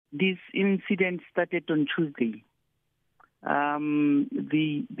This incident started on Tuesday.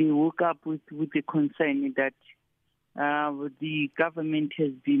 They woke up with the concern that the government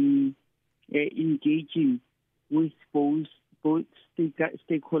has been engaging with both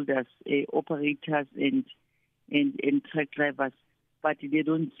stakeholders, operators and truck drivers, but they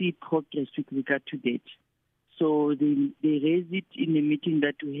don't see progress with regard to that. So they raised it in a meeting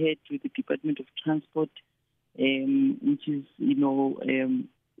that we had with the Department of Transport, which is,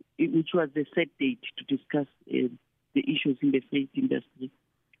 which was the set date to discuss the issues in the freight industry.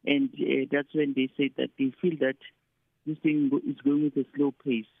 And that's when they said that they feel that this thing is going with a slow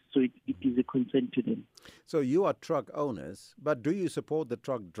pace, so it is a concern to them. So you are truck owners, but do you support the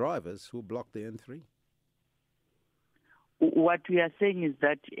truck drivers who block the N3? What we are saying is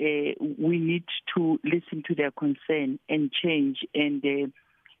that we need to listen to their concern and change and,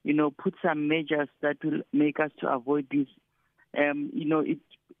 put some measures that will make us to avoid this. It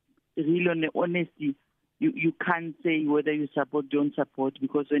really, on honesty, you can't say whether you support or don't support,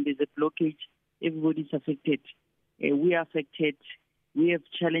 because when there's a blockage, everybody's affected. We are affected. We have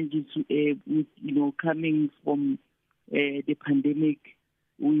challenges with, coming from the pandemic.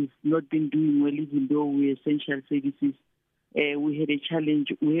 We've not been doing well, even though we're essential services. We had a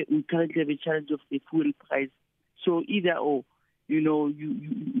challenge. We currently have a challenge of the fuel price. So either or, you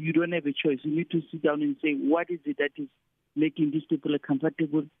don't have a choice. You need to sit down and say, what is it that is making these people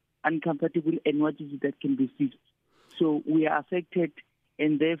uncomfortable, and what is it that can be fixed? So we are affected,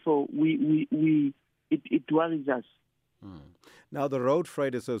 and therefore it worries us. Now, the Road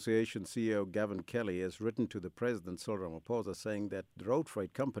Freight Association CEO Gavin Kelly has written to the President, Cyril Ramaphosa, saying that road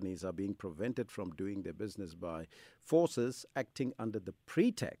freight companies are being prevented from doing their business by forces acting under the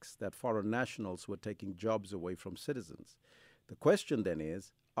pretext that foreign nationals were taking jobs away from citizens. The question then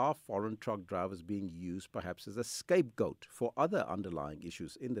is, are foreign truck drivers being used perhaps as a scapegoat for other underlying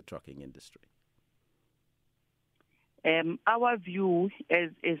issues in the trucking industry? Our view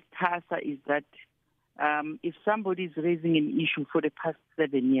as TASA is that if somebody is raising an issue for the past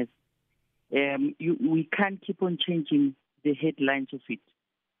 7 years, we can't keep on changing the headlines of it.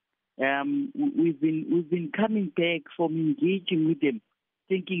 We've been coming back from engaging with them,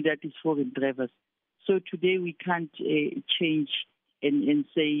 thinking that it's foreign drivers. So today we can't change and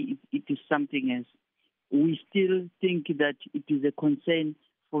say it is something else. We still think that it is a concern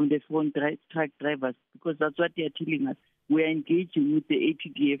from the foreign truck drivers, because that's what they are telling us. We are engaging with the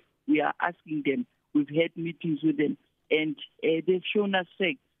ATDF. We are asking them. We've had meetings with them, and they've shown us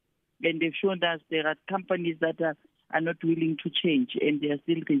facts, and they've shown us there are companies that are not willing to change, and they are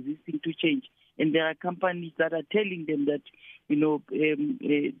still resisting to change. And there are companies that are telling them that,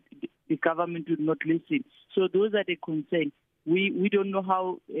 the government will not listen. So those are the concerns. We don't know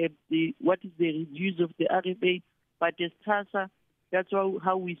what is the use of the RFA, but as TASA, that's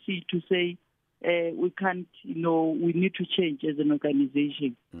how we see to say we can't, we need to change as an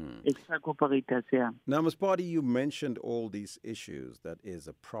organization, as truck operators, yeah. Now, Ms. Pardee, you mentioned all these issues that is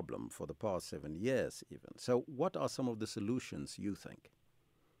a problem for the past 7 years even. So what are some of the solutions you think?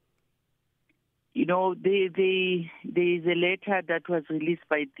 There is a letter that was released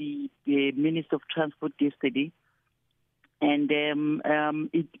by the Minister of Transport yesterday, and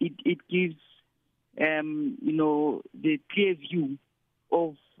it gives, the clear view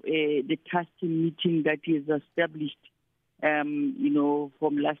of the task meeting that is established,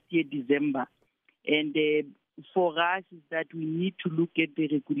 from last year, December. And for us, is that we need to look at the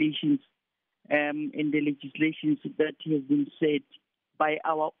regulations and the legislations that have been set by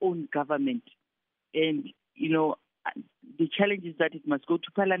our own government. And, the challenge is that it must go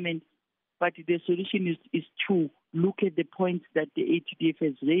to Parliament, but the solution is to look at the points that the ATDF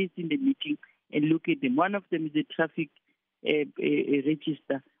has raised in the meeting and look at them. One of them is the traffic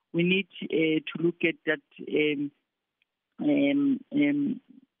register. We need to look at that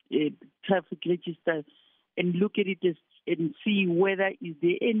traffic register and look at it and see whether is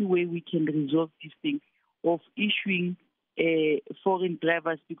there any way we can resolve this thing of issuing foreign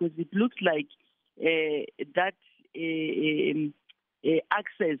drivers, because it looks like that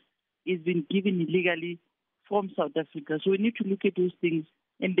access is being given illegally from South Africa. So we need to look at those things,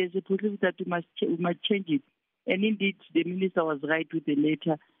 and there's a possibility that we might change it. And indeed, the minister was right with the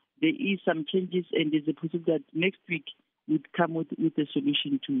letter. There is some changes, and there's a possibility that next week we'd come with a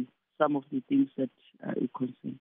solution to some of the things that are a concern.